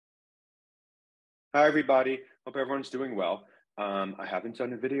Hi, everybody. Hope everyone's doing well. I haven't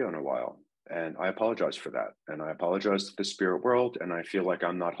done a video in a while, and I apologize for that. And I apologize to the spirit world, and I feel like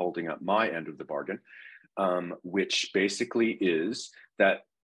I'm not holding up my end of the bargain, which basically is that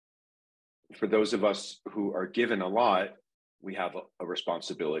for those of us who are given a lot, we have a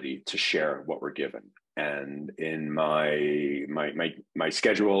responsibility to share what we're given. And in my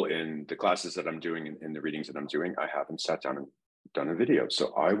schedule, in the classes that I'm doing, in the readings that I'm doing, I haven't sat down and done a video.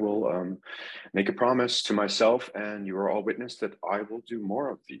 So I will make a promise to myself, and you are all witness that I will do more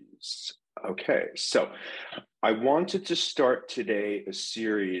of these. Okay, so I wanted to start today a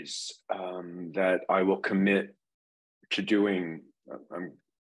series that I will commit to doing.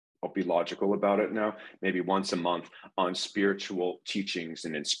 I'll be logical about it now, maybe once a month on spiritual teachings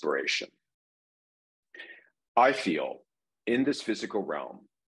and inspiration. I feel in this physical realm,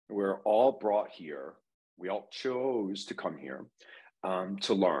 we're all brought here, we all chose to come here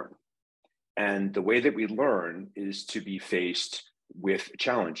to learn. And the way that we learn is to be faced with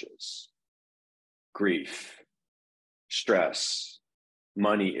challenges, grief, stress,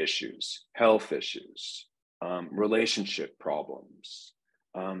 money issues, health issues, relationship problems,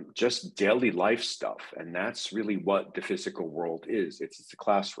 just daily life stuff. And that's really what the physical world is. It's a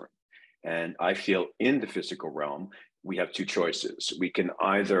classroom. And I feel in the physical realm, we have two choices. We can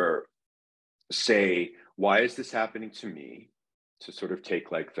either say, why is this happening to me? To sort of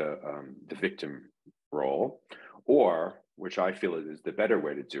take like the victim role, or, which I feel is the better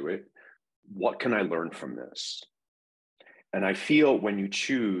way to do it, what can I learn from this? And I feel when you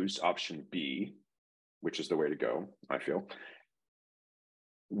choose option B, which is the way to go, I feel,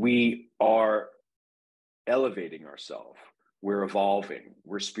 we are elevating ourselves. We're evolving,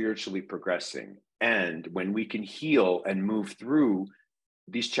 we're spiritually progressing. And when we can heal and move through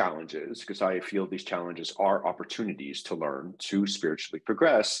these challenges, because I feel these challenges are opportunities to learn, to spiritually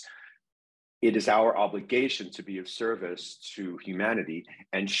progress, it is our obligation to be of service to humanity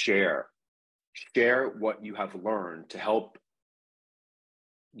and share what you have learned to help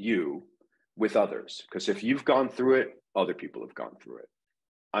you with others. Because if you've gone through it, other people have gone through it.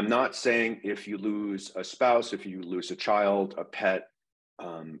 I'm not saying if you lose a spouse, if you lose a child, a pet,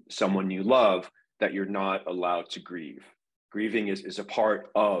 someone you love, that you're not allowed to grieve. Grieving is a part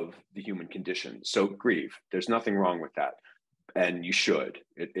of the human condition. So grieve. There's nothing wrong with that. And you should.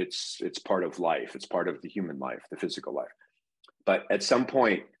 It's part of life. It's part of the human life, the physical life. But at some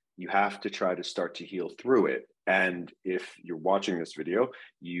point, you have to try to start to heal through it. And if you're watching this video,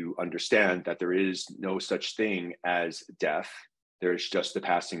 you understand that there is no such thing as death. There's just the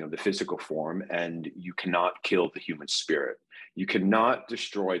passing of the physical form, and you cannot kill the human spirit. You cannot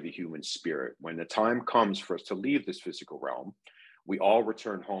destroy the human spirit. When the time comes for us to leave this physical realm, we all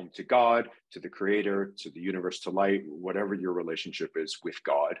return home to God, to the Creator, to the universe, to light, whatever your relationship is with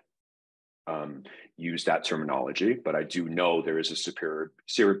God. Use that terminology, but I do know there is a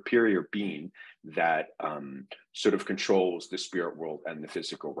superior being that sort of controls the spirit world and the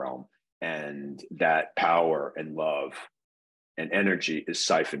physical realm, and that power and love and energy is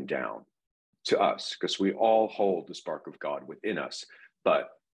siphoned down to us, because we all hold the spark of God within us. But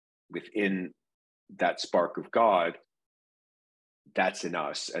within that spark of God, that's in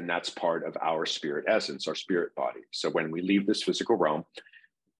us, and that's part of our spirit essence, our spirit body. So when we leave this physical realm,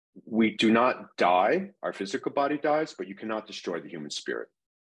 we do not die. Our physical body dies, but you cannot destroy the human spirit.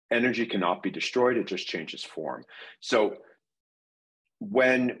 Energy cannot be destroyed. It just changes form. So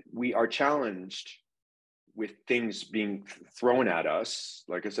when we are challenged with things being thrown at us,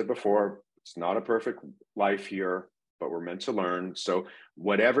 like I said before, it's not a perfect life here, but we're meant to learn. So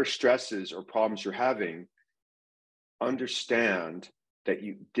whatever stresses or problems you're having, understand that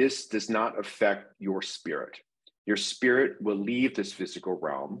this does not affect your spirit. Your spirit will leave this physical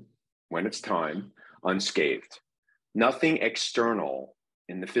realm when it's time unscathed. Nothing external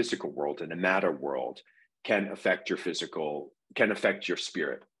in the physical world, in the matter world, can affect your physical, can affect your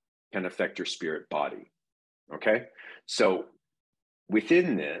spirit, can affect your spirit body. Okay? So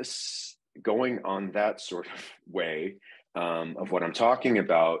within this, going on that sort of way of what I'm talking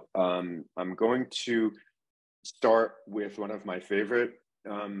about, I'm going to start with one of my favorite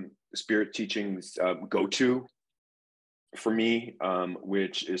spirit teachings go-to for me,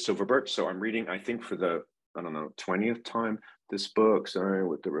 which is Silver Birch. So I'm reading, I think for the, 20th time, this book, sorry,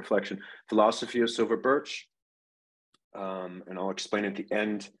 with the reflection, Philosophy of Silver Birch. And I'll explain at the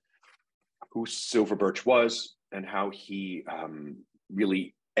end who Silver Birch was and how he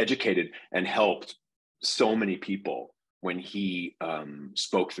really educated and helped so many people when he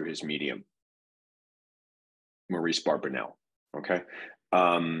spoke through his medium, Maurice Barbanel. Okay.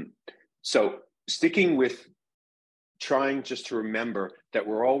 So sticking with trying just to remember that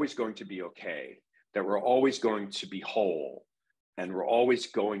we're always going to be okay. that we're always going to be whole, and we're always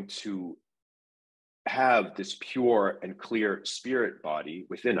going to have this pure and clear spirit body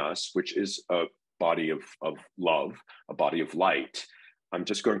within us, which is a body of love, a body of light. I'm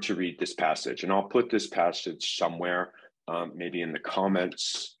just going to read this passage, and I'll put this passage somewhere, maybe in the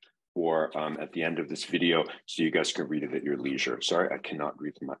comments or at the end of this video, so you guys can read it at your leisure. Sorry, I cannot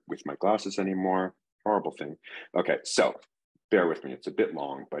read with my glasses anymore. Horrible thing. Okay, so bear with me. It's a bit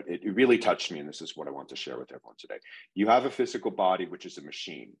long, but it really touched me, and this is what I want to share with everyone today. You have a physical body, which is a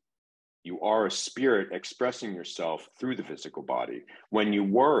machine. You are a spirit expressing yourself through the physical body. When you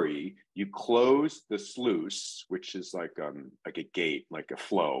worry, you close the sluice, which is like a gate, like a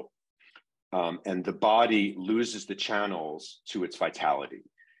flow, and the body loses the channels to its vitality.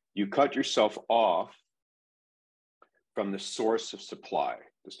 You cut yourself off from the source of supply,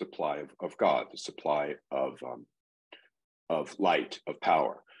 the supply of God, the supply of light, of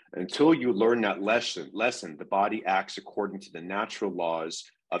power. Until you learn that lesson, the body acts according to the natural laws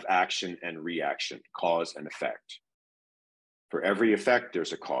of action and reaction, cause and effect. For every effect,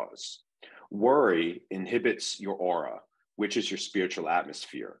 there's a cause. Worry inhibits your aura, which is your spiritual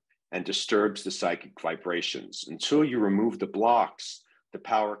atmosphere, and disturbs the psychic vibrations. Until you remove the blocks, the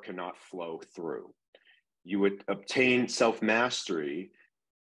power cannot flow through. You would obtain self-mastery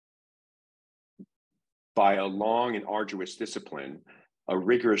by a long and arduous discipline, a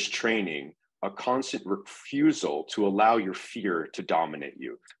rigorous training, a constant refusal to allow your fear to dominate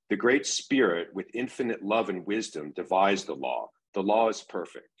you. The Great Spirit, with infinite love and wisdom, devised the law. The law is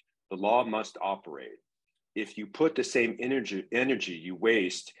perfect. The law must operate. If you put the same energy you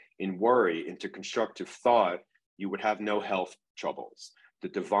waste in worry into constructive thought, you would have no health troubles. The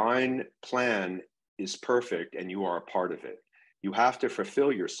divine plan is perfect, and you are a part of it. You have to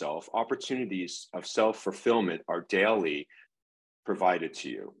fulfill yourself. Opportunities of self-fulfillment are daily provided to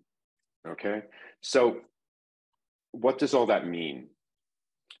you. Okay, so what does all that mean?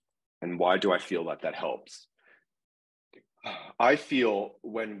 And why do I feel that that helps? I feel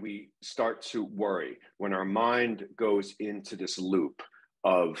when we start to worry, when our mind goes into this loop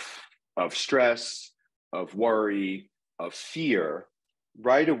of stress, of worry, of fear,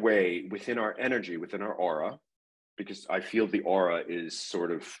 right away within our energy, within our aura, because I feel the aura is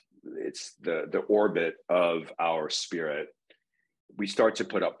sort of, it's the orbit of our spirit, we start to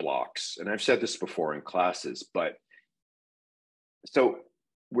put up blocks. And I've said this before in classes, but so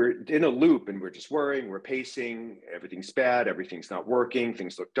we're in a loop and we're just worrying, we're pacing, everything's bad, everything's not working,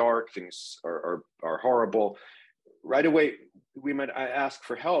 things look dark, things are horrible. Right away, we might ask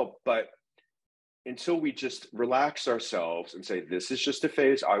for help, but until we just relax ourselves and say, this is just a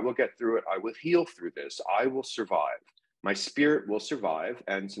phase, I will get through it, I will heal through this, I will survive. My spirit will survive,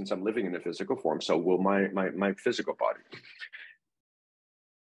 and since I'm living in a physical form, so will my physical body.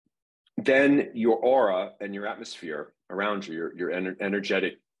 Then your aura and your atmosphere around you, your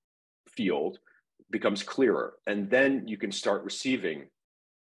energetic field becomes clearer. And then you can start receiving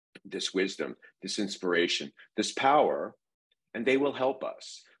this wisdom, this inspiration, this power, and they will help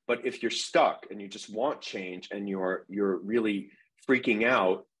us. But if you're stuck and you just want change and you're really freaking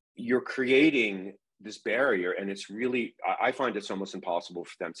out, you're creating this barrier, and it's really, I find it's almost impossible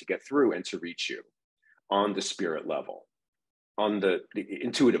for them to get through and to reach you on the spirit level, on the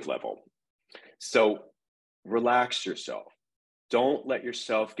intuitive level. So relax yourself. Don't let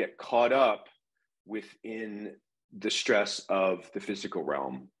yourself get caught up within the stress of the physical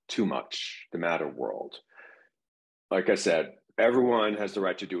realm too much, the matter world. Like I said, everyone has the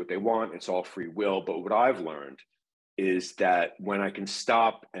right to do what they want. It's all free will. But what I've learned is that when I can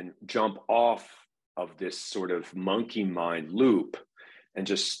stop and jump off of this sort of monkey mind loop and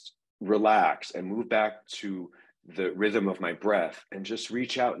just relax and move back to the rhythm of my breath and just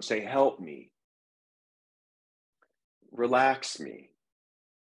reach out and say, help me, relax me,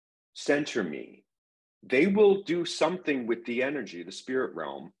 center me, they will do something with the energy, the spirit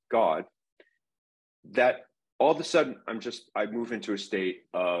realm, God, that all of a sudden I move into a state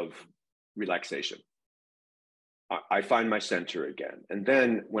of relaxation. I find my center again. And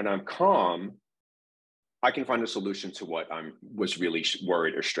then when I'm calm, I can find a solution to what I was really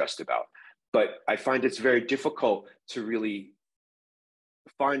worried or stressed about. But I find it's very difficult to really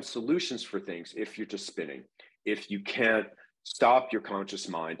find solutions for things if you're just spinning. If you can't stop your conscious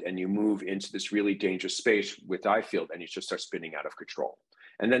mind and you move into this really dangerous space with I field and you just start spinning out of control.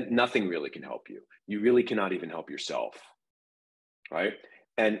 And then nothing really can help you. You really cannot even help yourself, right?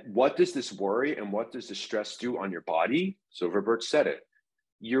 And what does this worry and what does the stress do on your body? Silverbird said it.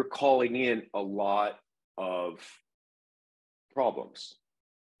 You're calling in a lot of problems,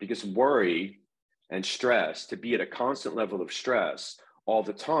 because worry and stress, to be at a constant level of stress all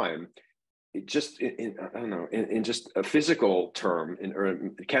the time, it just I don't know, in just a physical term, or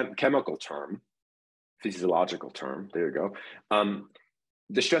a chemical term, physiological term, there you go.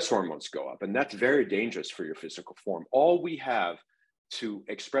 The stress hormones go up, and that's very dangerous for your physical form. All we have to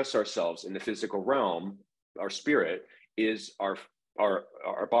express ourselves in the physical realm, our spirit, is our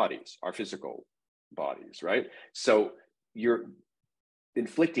bodies, our physical bodies, right? So you're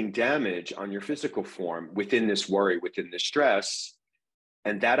inflicting damage on your physical form within this worry, within this stress.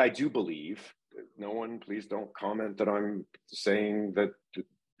 And that, I do believe, no one, please don't comment that I'm saying that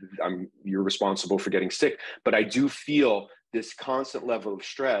you're responsible for getting sick, but I do feel this constant level of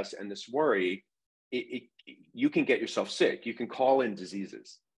stress and this worry, you can get yourself sick. You can call in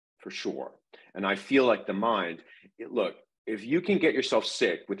diseases for sure. And I feel like the mind, look, if you can get yourself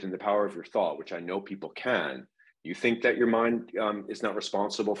sick within the power of your thought, which I know people can, you think that your mind is not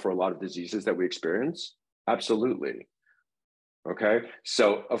responsible for a lot of diseases that we experience? Absolutely. Okay.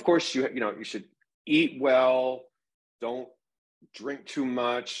 So of course you should eat well, don't drink too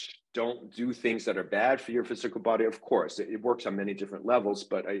much, don't do things that are bad for your physical body. Of course, it works on many different levels,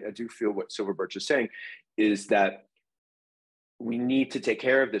 but I do feel what Silver Birch is saying is that we need to take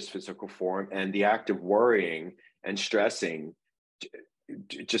care of this physical form, and the act of worrying and stressing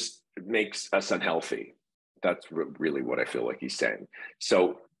just makes us unhealthy. That's really what I feel like he's saying.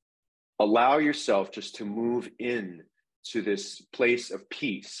 So allow yourself just to move in to this place of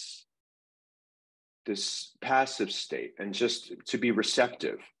peace, this passive state, and just to be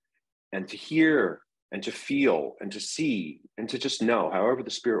receptive and to hear and to feel and to see and to just know, however the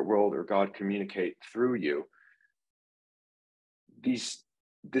spirit world or God communicate through you,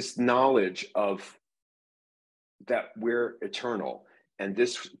 this knowledge of that we're eternal, and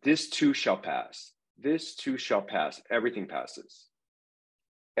this too shall pass. This too shall pass. Everything passes.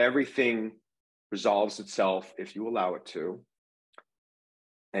 Everything resolves itself if you allow it to,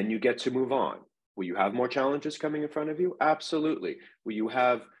 and you get to move on. Will you have more challenges coming in front of you? Absolutely. Will you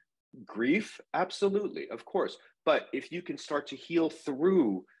have grief? Absolutely, of course. But if you can start to heal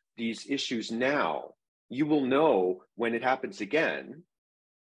through these issues now, you will know when it happens again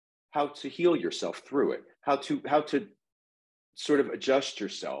how to heal yourself through it, how to sort of adjust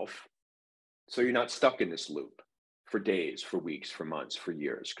yourself so you're not stuck in this loop for days, for weeks, for months, for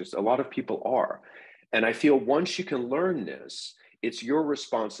years, because a lot of people are. And I feel once you can learn this, it's your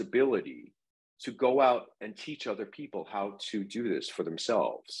responsibility to go out and teach other people how to do this for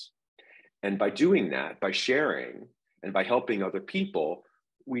themselves. And by doing that, by sharing and by helping other people,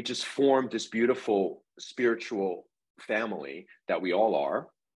 we just form this beautiful spiritual family that we all are,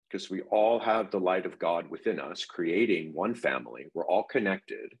 because we all have the light of God within us, creating one family. We're all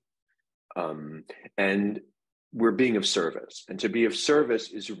connected. And we're being of service. And to be of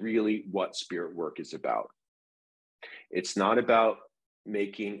service is really what spirit work is about. It's not about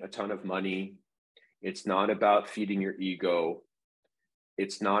making a ton of money. It's not about feeding your ego.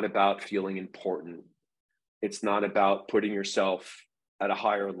 It's not about feeling important. It's not about putting yourself at a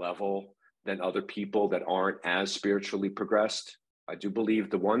higher level than other people that aren't as spiritually progressed. I do believe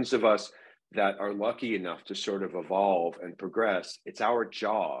the ones of us that are lucky enough to sort of evolve and progress, it's our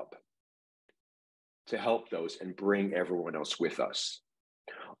job to help those and bring everyone else with us.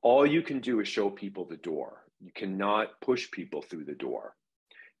 All you can do is show people the door. You cannot push people through the door.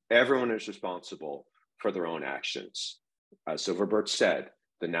 Everyone is responsible for their own actions. As Silver Birch said,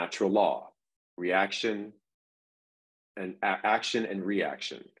 the natural law, reaction and action and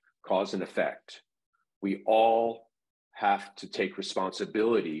reaction, cause and effect. We all have to take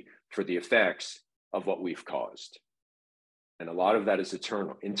responsibility for the effects of what we've caused. And a lot of that is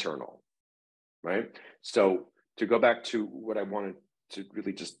internal, right? So to go back to what I wanted to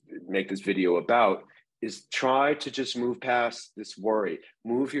really just make this video about is try to just move past this worry,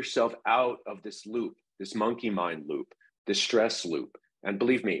 move yourself out of this loop, this monkey mind loop, this stress loop. And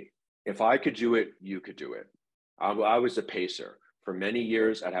believe me, if I could do it, you could do it. I was a pacer. For many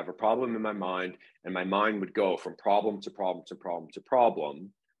years, I'd have a problem in my mind, and my mind would go from problem to problem to problem to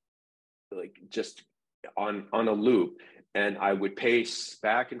problem, like just on a loop. And I would pace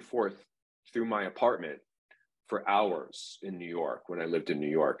back and forth through my apartment for hours in New York when I lived in New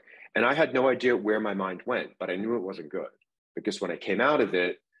York. And I had no idea where my mind went, but I knew it wasn't good, because when I came out of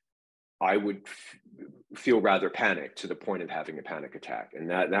it, I would feel rather panicked to the point of having a panic attack. And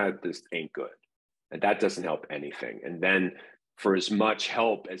that just ain't good. And that doesn't help anything. And then for as much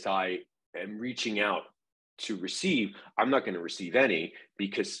help as I am reaching out to receive, I'm not going to receive any,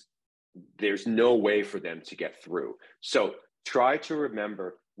 because there's no way for them to get through. So try to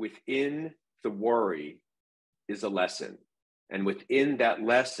remember, within the worry is a lesson. And within that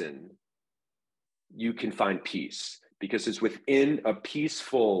lesson, you can find peace, because it's within a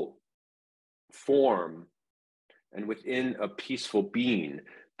peaceful form and within a peaceful being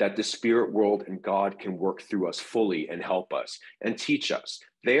that the spirit world and God can work through us fully and help us and teach us.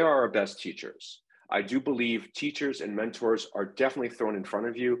 They are our best teachers. I do believe teachers and mentors are definitely thrown in front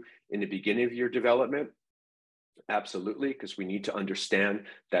of you in the beginning of your development. Absolutely, because we need to understand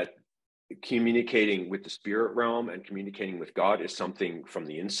that communicating with the spirit realm and communicating with God is something from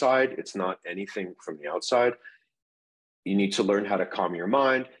the inside. It's not anything from the outside. You need to learn how to calm your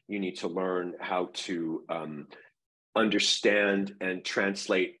mind. You need to learn how to understand and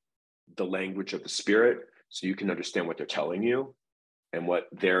translate the language of the spirit so you can understand what they're telling you and what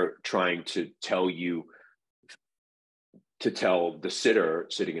they're trying to tell you, to tell the sitter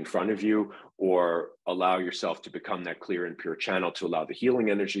sitting in front of you, or allow yourself to become that clear and pure channel to allow the healing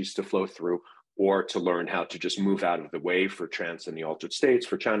energies to flow through, or to learn how to just move out of the way for trance and the altered states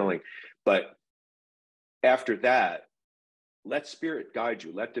for channeling. But after that, let spirit guide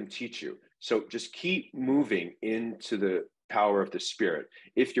you, let them teach you. So just keep moving into the power of the spirit.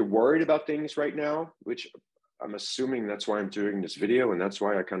 If you're worried about things right now, which I'm assuming that's why I'm doing this video, and that's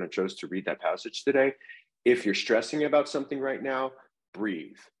why I kind of chose to read that passage today. If you're stressing about something right now,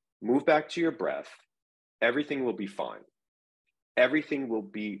 breathe, move back to your breath. Everything will be fine. Everything will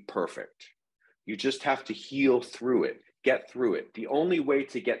be perfect. You just have to heal through it, get through it. The only way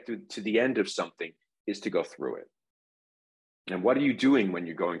to get through to the end of something is to go through it. And what are you doing when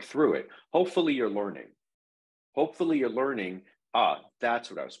you're going through it? Hopefully you're learning. Hopefully you're learning, that's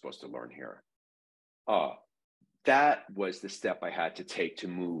what I was supposed to learn here. That was the step I had to take to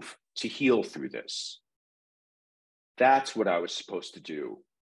move, to heal through this. That's what I was supposed to do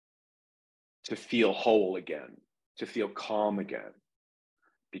to feel whole again, to feel calm again.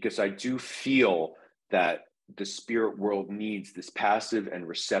 Because I do feel that the spirit world needs this passive and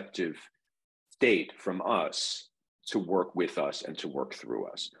receptive state from us to work with us and to work through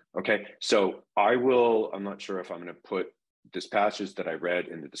us. Okay, so I'm not sure if I'm going to put this passage that I read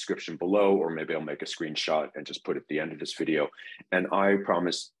in the description below, or maybe I'll make a screenshot and just put it at the end of this video. And I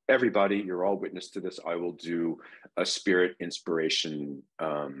promise everybody, you're all witness to this, I will do a spiritual inspiration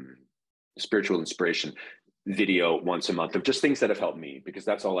video once a month of just things that have helped me, because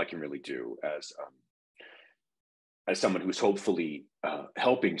that's all I can really do as someone who's hopefully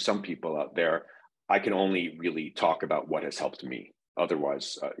helping some people out there. I can only really talk about what has helped me.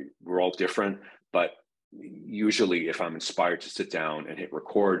 Otherwise, we're all different, but usually if I'm inspired to sit down and hit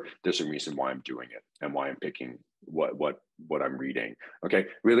record, there's a reason why I'm doing it and why I'm picking what I'm reading. Okay,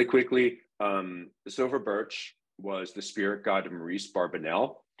 really quickly, the silver birch was the spirit guide of Maurice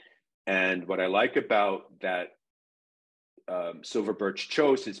Barbanel. And what I like about that silver birch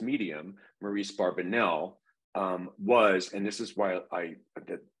chose his medium, Maurice Barbanel, was, and this is why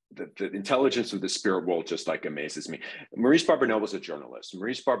the intelligence of the spirit world just like amazes me. Maurice Barbanel was a journalist.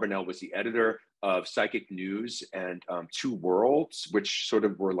 Maurice Barbanel was the editor of Psychic News and Two Worlds, which sort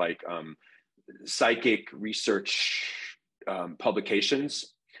of were like psychic research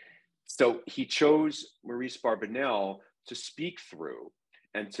publications. So he chose Maurice Barbanel to speak through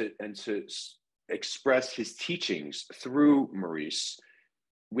and to express his teachings through Maurice,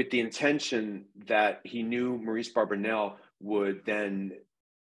 with the intention that he knew Maurice Barbanel would then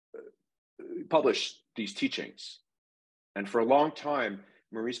publish these teachings. And for a long time,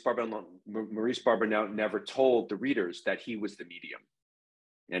 Maurice Barbanel never told the readers that he was the medium.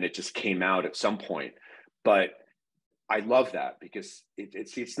 And it just came out at some point. But I love that, because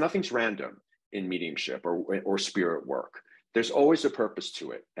it's nothing's random in mediumship or spirit work. There's always a purpose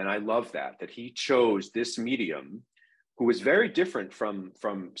to it. And I love that he chose this medium who was very different from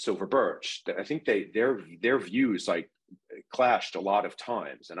Silver Birch. I think their views like clashed a lot of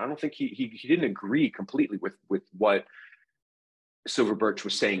times. And I don't think he didn't agree completely with what Silver Birch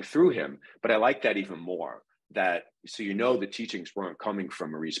was saying through him. But I like that even more, so the teachings weren't coming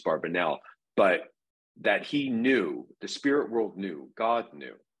from Maurice Barbanel, but that he knew, the spirit world knew, God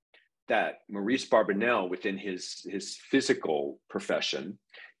knew, that Maurice Barbanel, within his physical profession,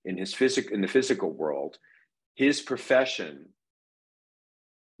 in the physical world, his profession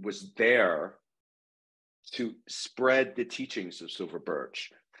was there to spread the teachings of Silver Birch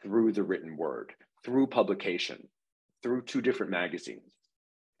through the written word, through publication, through 2 different magazines,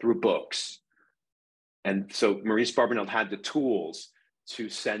 through books. And so Maurice Barbanel had the tools to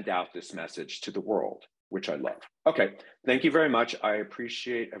send out this message to the world, which I love. Okay, thank you very much. I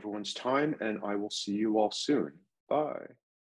appreciate everyone's time, and I will see you all soon. Bye.